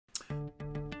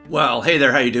Well, hey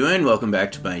there, how you doing? Welcome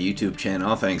back to my YouTube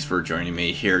channel. Thanks for joining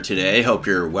me here today. Hope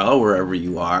you're well wherever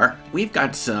you are. We've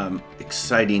got some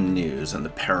exciting news on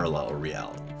the parallel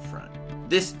reality front.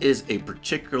 This is a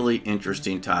particularly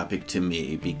interesting topic to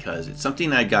me because it's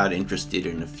something I got interested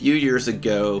in a few years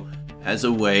ago as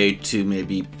a way to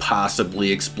maybe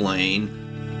possibly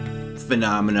explain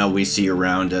phenomena we see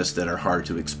around us that are hard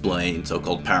to explain,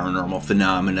 so-called paranormal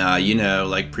phenomena, you know,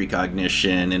 like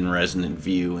precognition and resonant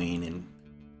viewing and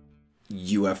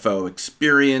UFO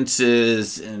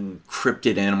experiences and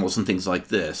cryptid animals and things like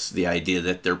this. The idea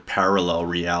that there are parallel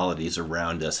realities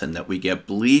around us and that we get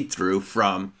bleed through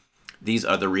from these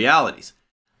other realities.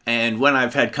 And when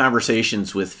I've had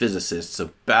conversations with physicists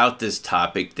about this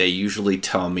topic, they usually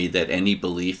tell me that any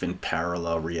belief in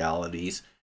parallel realities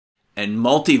and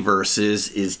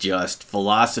multiverses is just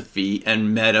philosophy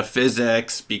and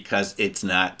metaphysics because it's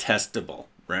not testable,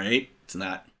 right? It's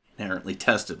not inherently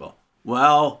testable.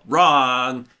 Well,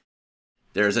 wrong.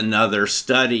 There's another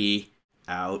study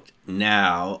out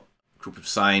now. A group of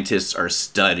scientists are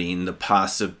studying the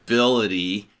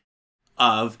possibility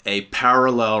of a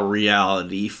parallel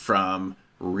reality from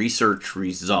research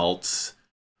results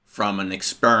from an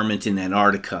experiment in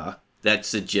Antarctica that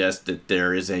suggests that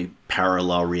there is a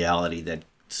parallel reality that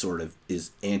sort of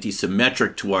is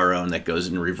anti-symmetric to our own, that goes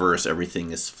in reverse. Everything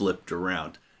is flipped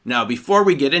around. Now, before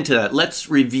we get into that, let's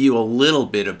review a little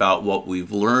bit about what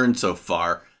we've learned so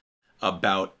far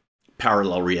about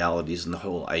parallel realities and the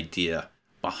whole idea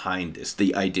behind this,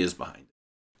 the ideas behind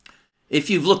it. If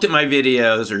you've looked at my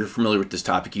videos or you're familiar with this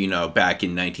topic, you know back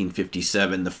in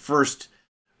 1957, the first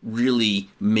really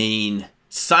main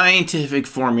scientific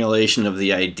formulation of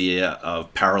the idea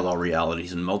of parallel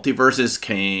realities and multiverses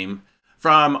came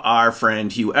from our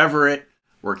friend Hugh Everett,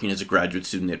 working as a graduate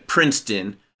student at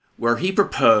Princeton, where he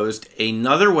proposed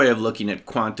another way of looking at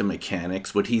quantum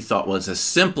mechanics, what he thought was a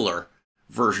simpler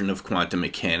version of quantum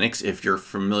mechanics. If you're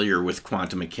familiar with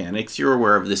quantum mechanics, you're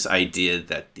aware of this idea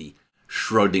that the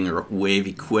Schrödinger wave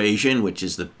equation, which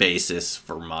is the basis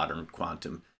for modern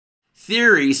quantum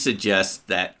theory, suggests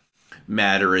that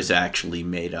matter is actually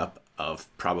made up of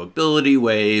probability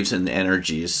waves and the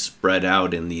energy is spread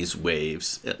out in these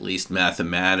waves, at least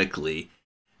mathematically.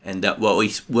 And that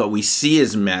what we see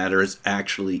as matter is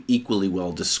actually equally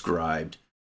well described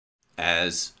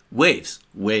as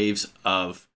waves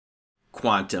of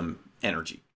quantum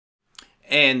energy.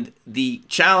 And the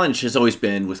challenge has always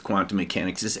been with quantum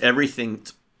mechanics is if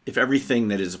everything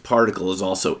that is a particle is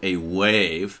also a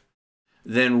wave,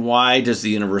 then why does the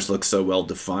universe look so well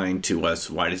defined to us?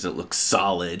 Why does it look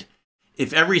solid?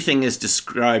 If everything is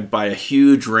described by a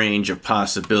huge range of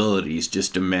possibilities,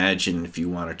 just imagine, if you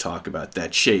want to talk about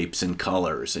that, shapes and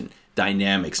colors and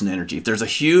dynamics and energy. If there's a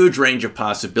huge range of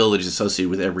possibilities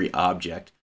associated with every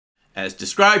object, as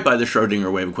described by the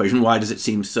Schrödinger wave equation, why does it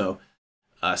seem so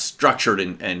structured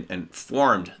and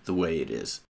formed the way it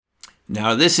is?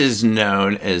 Now, this is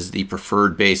known as the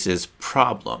preferred basis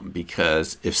problem,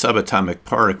 because if subatomic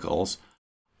particles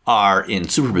are in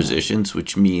superpositions,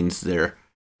 which means they're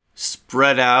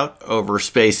spread out over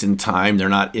space and time, they're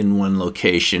not in one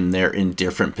location, they're in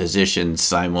different positions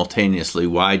simultaneously,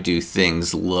 why do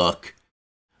things look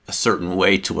a certain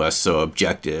way to us, so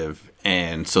objective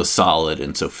and so solid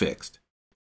and so fixed?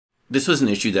 This was an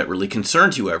issue that really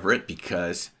concerned Hugh Everett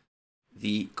because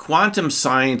the quantum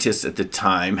scientists at the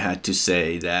time had to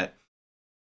say that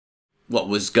what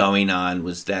was going on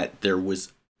was that there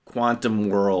was quantum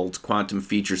worlds, quantum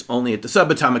features only at the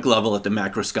subatomic level. At the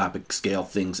macroscopic scale,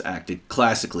 things acted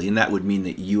classically, and that would mean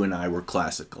that you and I were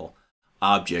classical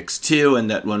objects too,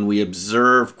 and that when we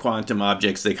observe quantum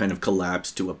objects, they kind of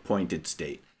collapse to a pointed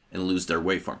state and lose their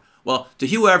waveform. Well, to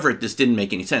Hugh Everett, this didn't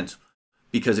make any sense,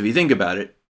 because if you think about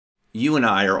it, you and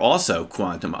I are also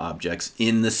quantum objects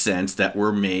in the sense that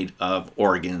we're made of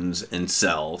organs and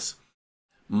cells,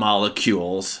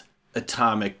 molecules,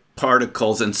 atomic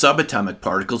particles and subatomic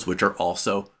particles, which are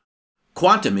also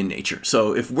quantum in nature.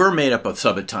 So if we're made up of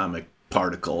subatomic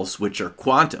particles, which are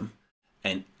quantum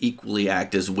and equally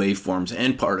act as waveforms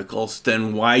and particles,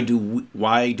 then why do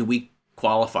we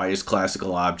qualify as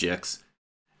classical objects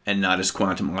and not as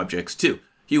quantum objects too?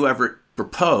 Hugh Everett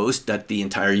proposed that the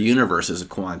entire universe is a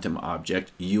quantum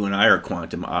object. You and I are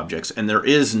quantum objects, and there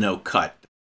is no cut.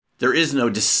 There is no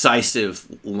decisive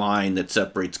line that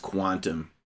separates quantum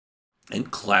and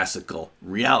classical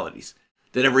realities,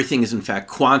 that everything is in fact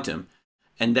quantum,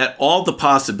 and that all the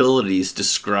possibilities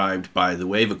described by the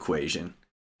wave equation,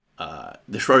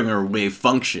 the Schrödinger wave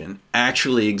function,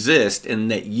 actually exist, and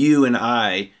that you and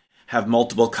I have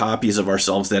multiple copies of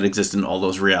ourselves that exist in all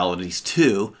those realities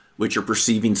too, which are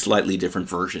perceiving slightly different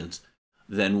versions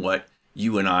than what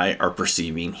you and I are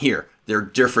perceiving here. They're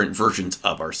different versions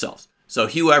of ourselves. So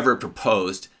Hugh Everett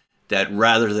proposed that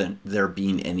rather than there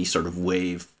being any sort of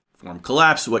waveform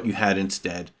collapse, what you had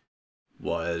instead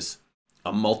was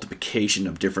a multiplication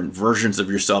of different versions of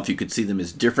yourself. You could see them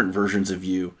as different versions of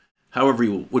you. However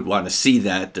you would want to see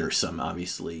that, there's some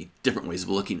obviously different ways of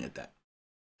looking at that.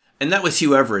 And that was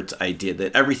Hugh Everett's idea,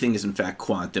 that everything is in fact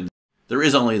quantum. There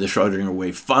is only the Schrödinger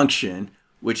wave function,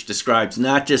 which describes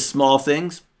not just small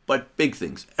things, but big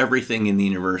things. Everything in the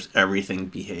universe, everything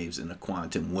behaves in a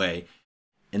quantum way.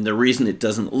 And the reason it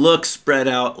doesn't look spread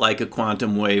out like a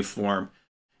quantum waveform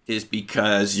is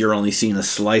because you're only seeing a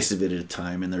slice of it at a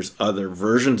time, and there's other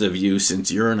versions of you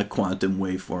since you're in a quantum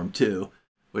waveform too,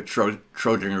 what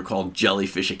Schrödinger called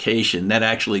jellyfishication. That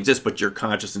actually exists, but your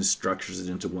consciousness structures it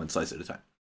into one slice at a time.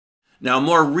 Now,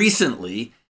 more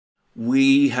recently,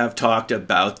 we have talked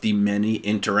about the many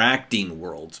interacting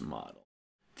worlds model.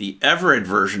 The Everett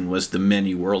version was the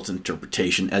many worlds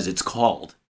interpretation, as it's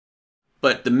called.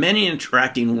 But the many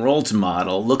interacting worlds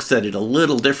model looks at it a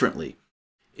little differently.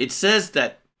 It says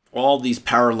that all these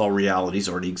parallel realities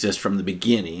already exist from the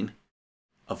beginning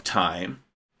of time,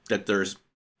 that there's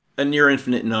a near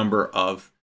infinite number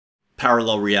of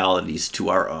parallel realities to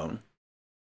our own.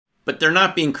 But they're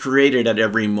not being created at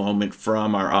every moment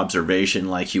from our observation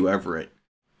like Hugh Everett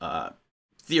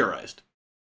theorized.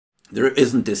 There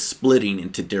isn't this splitting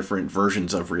into different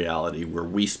versions of reality where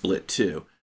we split too.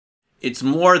 It's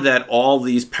more that all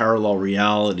these parallel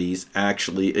realities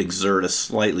actually exert a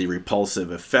slightly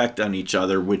repulsive effect on each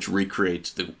other, which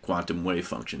recreates the quantum wave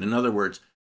function. In other words,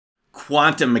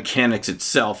 quantum mechanics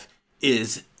itself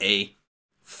is a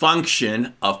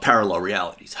function of parallel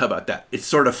realities. How about that? It's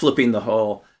sort of flipping the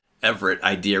whole Everett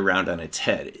idea around on its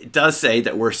head. It does say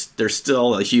that there's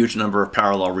still a huge number of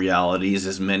parallel realities,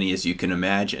 as many as you can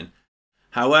imagine.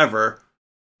 However,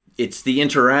 it's the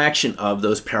interaction of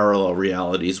those parallel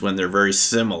realities when they're very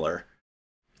similar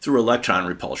through electron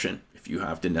repulsion, if you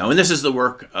have to know. And this is the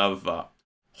work of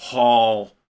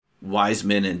Hall,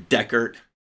 Wiseman, and Deckert.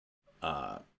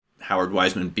 Howard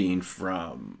Wiseman being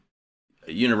from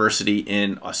a university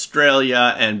in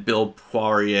Australia, and Bill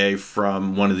Poirier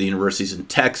from one of the universities in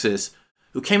Texas,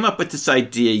 who came up with this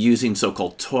idea using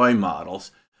so-called toy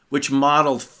models, which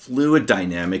modeled fluid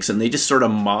dynamics, and they just sort of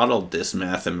modeled this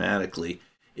mathematically.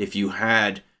 If you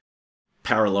had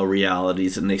parallel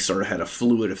realities and they sort of had a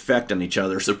fluid effect on each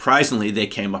other, surprisingly, they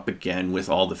came up again with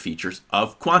all the features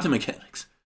of quantum mechanics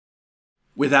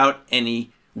without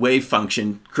any wave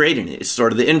function creating it. It's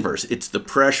sort of the inverse. It's the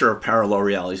pressure of parallel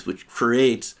realities which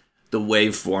creates the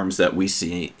waveforms that we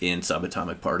see in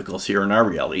subatomic particles here in our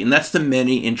reality. And that's the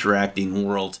many interacting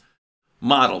worlds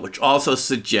model, which also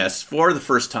suggests for the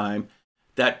first time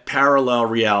that parallel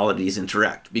realities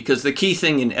interact. Because the key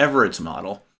thing in Everett's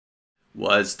model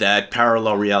was that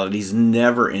parallel realities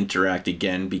never interact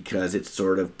again because it's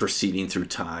sort of proceeding through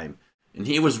time. And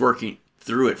he was working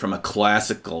through it from a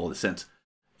classical sense,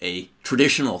 a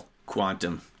traditional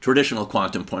quantum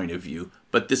point of view.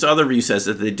 But this other view says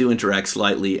that they do interact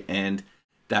slightly, and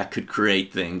that could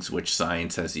create things which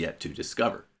science has yet to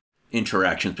discover.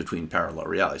 Interactions between parallel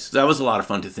realities. So that was a lot of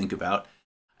fun to think about.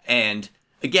 And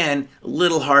again, a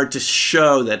little hard to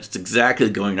show that it's exactly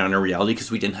going on in reality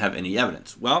because we didn't have any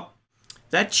evidence. Well,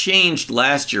 that changed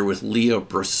last year with Leah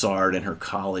Broussard and her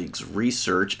colleagues'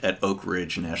 research at Oak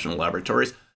Ridge National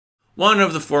Laboratories, one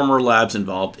of the former labs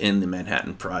involved in the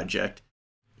Manhattan Project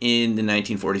in the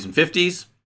 1940s and 50s,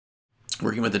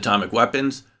 working with atomic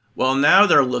weapons. Well, now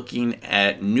they're looking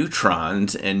at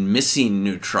neutrons and missing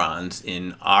neutrons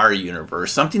in our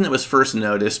universe, something that was first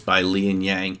noticed by Li and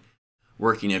Yang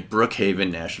working at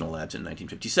Brookhaven National Labs in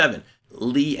 1957.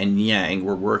 Li and Yang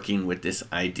were working with this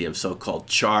idea of so-called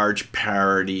charge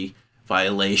parity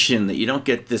violation, that you don't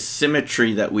get this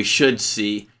symmetry that we should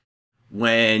see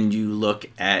when you look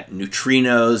at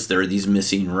neutrinos. There are these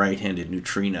missing right-handed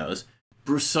neutrinos.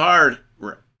 Broussard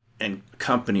and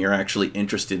company are actually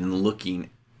interested in looking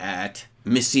at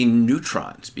missing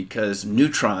neutrons, because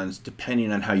neutrons,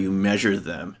 depending on how you measure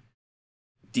them,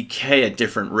 decay at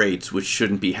different rates, which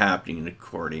shouldn't be happening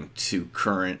according to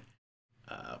current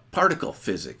particle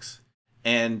physics.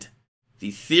 And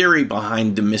the theory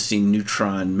behind the missing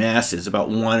neutron masses, about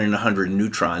 1 in 100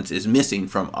 neutrons, is missing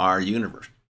from our universe.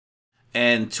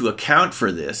 And to account for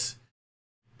this,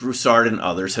 Broussard and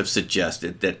others have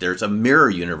suggested that there's a mirror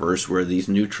universe where these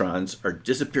neutrons are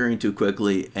disappearing too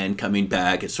quickly and coming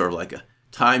back. It's sort of like a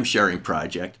time-sharing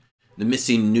project. The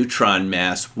missing neutron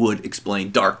mass would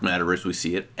explain dark matter as we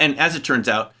see it. And as it turns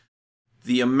out,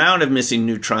 the amount of missing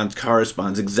neutrons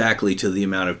corresponds exactly to the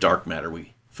amount of dark matter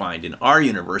we find in our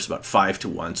universe, about 5 to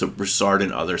 1. So Broussard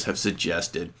and others have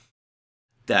suggested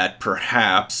that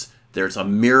perhaps there's a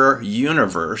mirror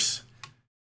universe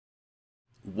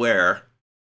where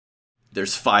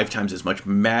there's 5 times as much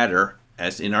matter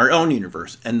as in our own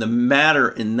universe. And the matter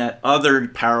in that other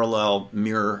parallel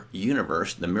mirror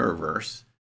universe, the mirrorverse,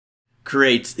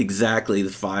 creates exactly the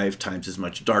 5 times as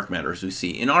much dark matter as we see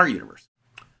in our universe.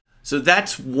 So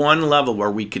that's one level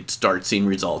where we could start seeing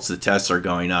results. The tests are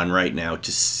going on right now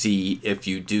to see if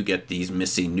you do get these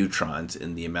missing neutrons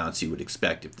in the amounts you would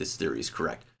expect if this theory is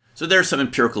correct. So there's some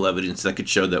empirical evidence that could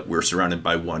show that we're surrounded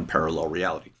by one parallel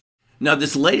reality. Now,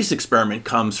 this latest experiment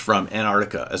comes from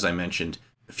Antarctica, as I mentioned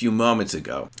a few moments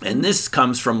ago. And this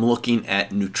comes from looking at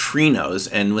neutrinos.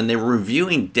 And when they were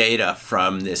reviewing data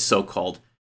from this so-called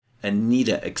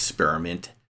ANITA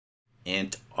experiment,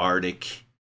 Antarctic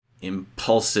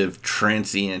Impulsive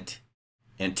Transient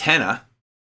Antenna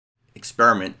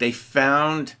experiment, they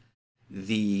found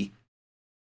the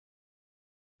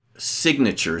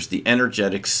signatures, the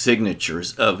energetic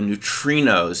signatures of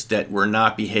neutrinos that were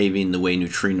not behaving the way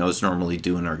neutrinos normally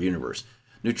do in our universe.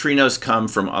 Neutrinos come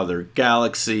from other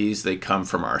galaxies, they come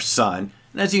from our sun,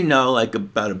 and as you know, like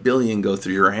about 1 billion go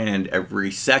through your hand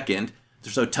every second.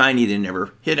 They're so tiny they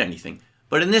never hit anything.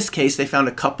 But in this case, they found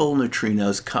a couple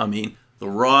neutrinos coming the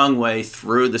wrong way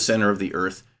through the center of the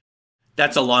Earth.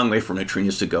 That's a long way for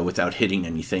neutrinos to go without hitting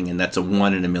anything, and that's a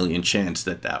 1 in a million chance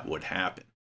that that would happen.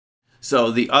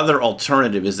 So the other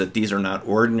alternative is that these are not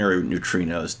ordinary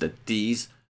neutrinos, that these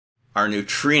are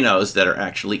neutrinos that are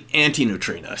actually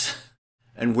antineutrinos.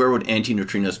 And where would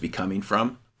antineutrinos be coming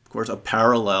from? Of course, a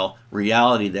parallel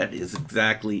reality that is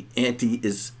exactly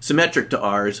is symmetric to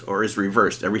ours or is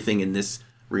reversed. Everything in this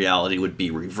reality would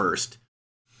be reversed.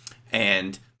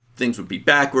 And things would be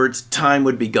backwards, time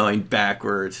would be going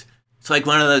backwards. It's like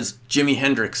one of those Jimi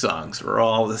Hendrix songs where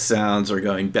all the sounds are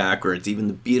going backwards. Even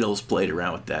the Beatles played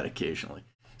around with that occasionally.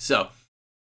 So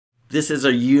this is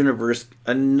a universe,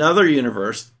 another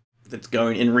universe that's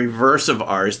going in reverse of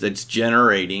ours, that's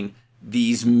generating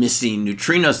these missing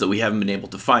neutrinos that we haven't been able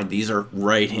to find. These are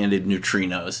right-handed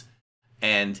neutrinos.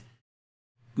 And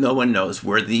no one knows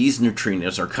where these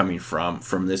neutrinos are coming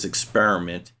from this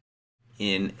experiment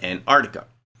in Antarctica.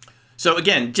 So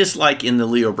again, just like in the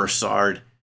Leah Broussard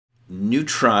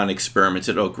neutron experiments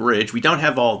at Oak Ridge, we don't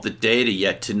have all the data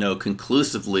yet to know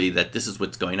conclusively that this is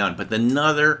what's going on. But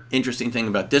another interesting thing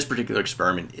about this particular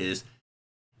experiment is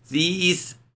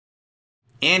these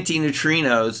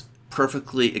antineutrinos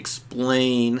perfectly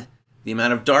explain the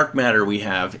amount of dark matter we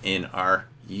have in our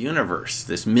universe,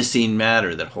 this missing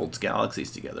matter that holds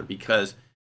galaxies together, because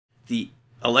the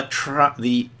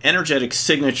energetic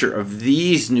signature of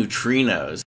these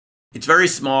neutrinos, it's very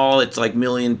small. It's like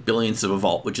billionths of a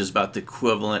volt, which is about the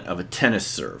equivalent of a tennis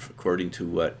serve, according to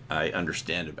what I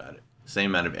understand about it.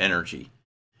 Same amount of energy.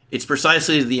 It's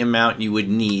precisely the amount you would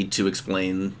need to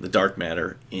explain the dark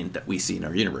matter that we see in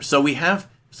our universe. So we have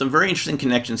some very interesting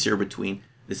connections here between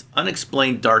this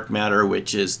unexplained dark matter,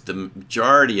 which is the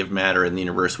majority of matter in the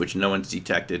universe, which no one's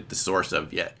detected the source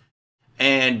of yet,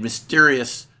 and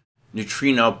mysterious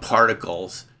neutrino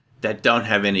particles that don't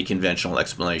have any conventional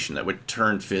explanation, that would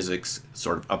turn physics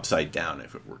sort of upside down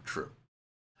if it were true.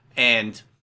 And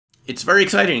it's very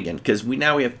exciting again, because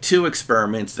now we have 2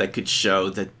 experiments that could show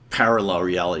that parallel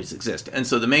realities exist. And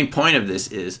so the main point of this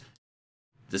is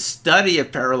the study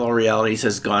of parallel realities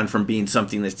has gone from being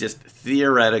something that's just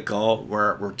theoretical,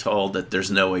 where we're told that there's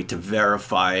no way to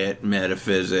verify it,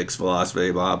 metaphysics,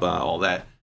 philosophy, blah, blah, all that,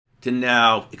 to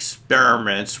now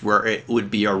experiments where it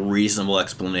would be a reasonable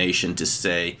explanation to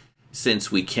say,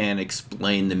 since we can't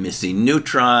explain the missing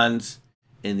neutrons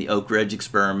in the Oak Ridge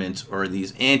experiments or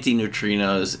these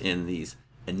antineutrinos in these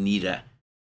ANITA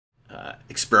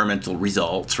experimental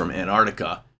results from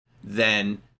Antarctica,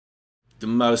 then the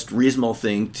most reasonable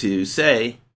thing to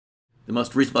say, the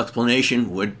most reasonable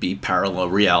explanation would be parallel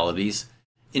realities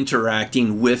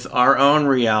interacting with our own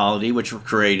reality, which are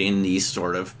creating these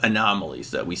sort of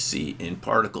anomalies that we see in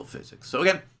particle physics. So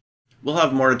again, we'll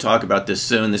have more to talk about this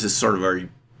soon. This is sort of a very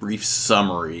brief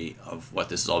summary of what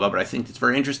this is all about, but I think it's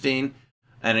very interesting.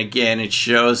 And again, it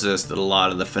shows us that a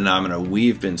lot of the phenomena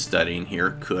we've been studying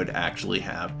here could actually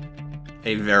have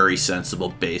a very sensible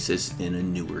basis in a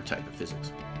newer type of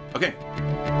physics. Okay.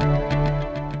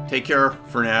 Take care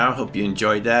for now. Hope you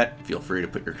enjoyed that. Feel free to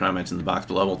put your comments in the box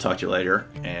below. We'll talk to you later,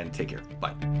 and take care.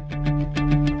 Bye.